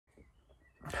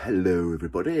Hello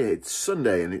everybody, it's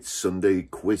Sunday and it's Sunday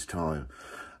quiz time.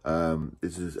 I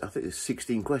think there's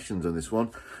 16 questions on this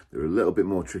one. They're a little bit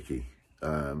more tricky,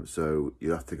 so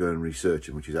you have to go and research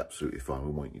them, which is absolutely fine.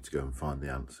 We want you to go and find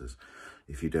the answers.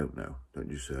 If you don't know, don't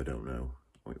just say I don't know.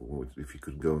 If you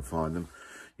could go and find them,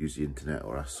 use the internet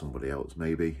or ask somebody else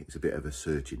maybe. It's a bit of a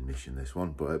searching mission, this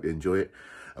one, but I hope you enjoy it,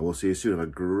 and we'll see you soon. Have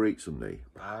a great Sunday.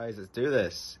 Guys, let's do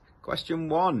this. Question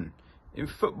 1. In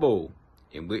football,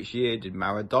 in which year did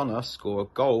Maradona score a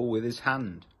goal with his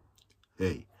hand?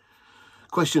 Hey.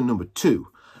 Question number 2.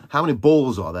 How many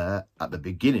balls are there at the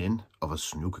beginning of a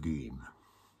snooker game?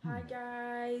 Hi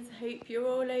guys, hope you're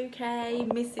all okay.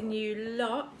 Missing you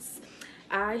lots.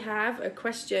 I have a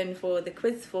question for the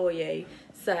quiz for you.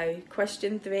 So,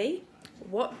 question 3.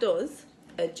 What does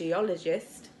a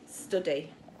geologist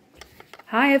study?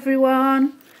 Hi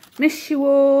everyone, miss you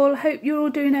all, hope you're all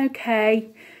doing okay.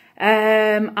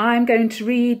 I'm going to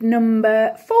read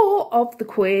number 4 of the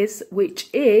quiz, which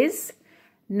is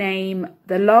name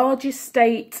the largest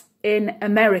state in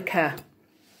America.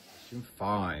 Question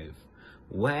 5.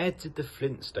 Where did the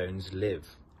Flintstones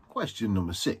live? Question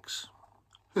number 6.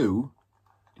 Who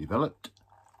developed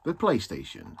the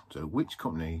PlayStation? So which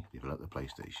company developed the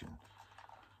PlayStation?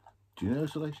 Do you know,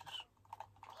 Salacious?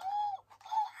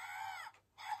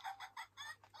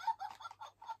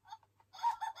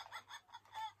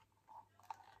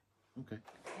 Okay.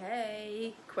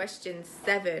 Hey, question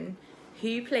 7.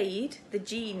 Who played the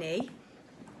genie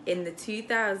in the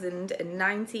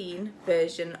 2019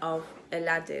 version of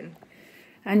Aladdin?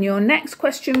 And your next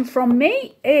question from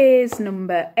me is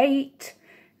number 8.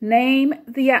 Name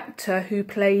the actor who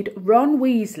played Ron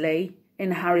Weasley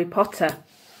in Harry Potter.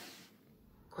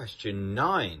 Question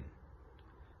 9.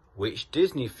 Which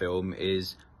Disney film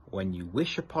is When You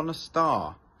Wish Upon a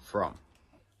Star from?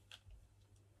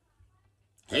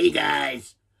 Hey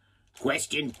guys,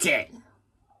 question 10.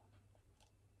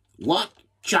 What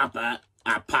chopper,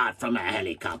 apart from a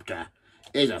helicopter,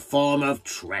 is a form of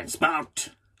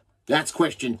transport? That's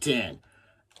question 10.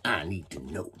 I need to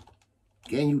know.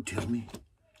 Can you tell me?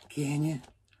 Can you?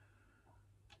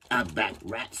 I'll be back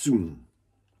right soon.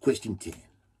 Question 10.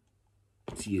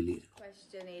 See you later.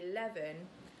 Question 11.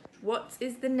 What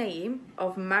is the name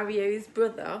of Mario's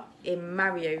brother in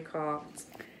Mario Kart?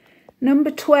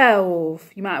 Number 12.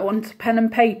 You might want a pen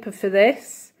and paper for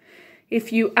this.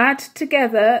 If you add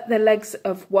together the legs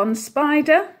of one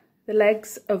spider, the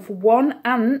legs of one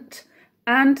ant,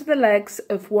 and the legs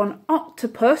of one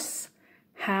octopus,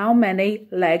 how many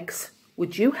legs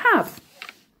would you have?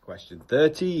 Question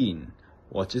 13.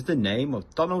 What is the name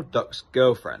of Donald Duck's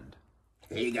girlfriend?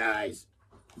 Hey guys,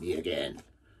 me again.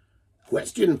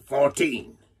 Question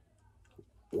 14.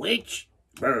 Which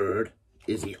bird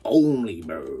is the only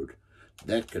bird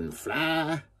that can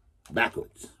fly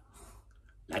backwards?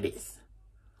 Like this.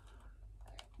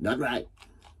 Not right,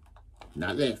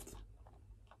 not left,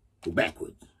 go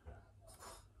backwards.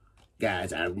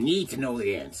 Guys, I need to know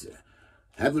the answer.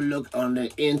 Have a look on the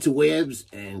interwebs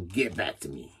and get back to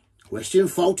me. Question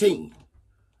 14.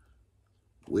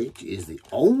 Which is the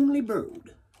only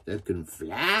bird that can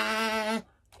fly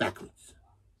backwards?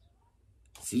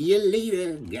 See you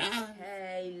later, guys.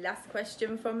 Hey, last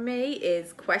question from me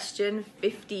is question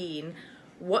 15.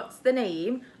 What's the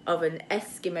name of an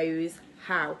Eskimo's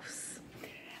house?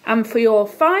 And for your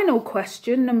final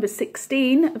question, number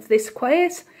 16 of this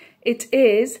quiz, it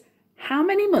is how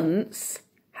many months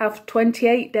have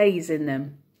 28 days in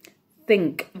them?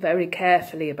 Think very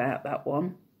carefully about that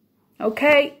one.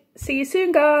 Okay, see you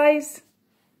soon, guys.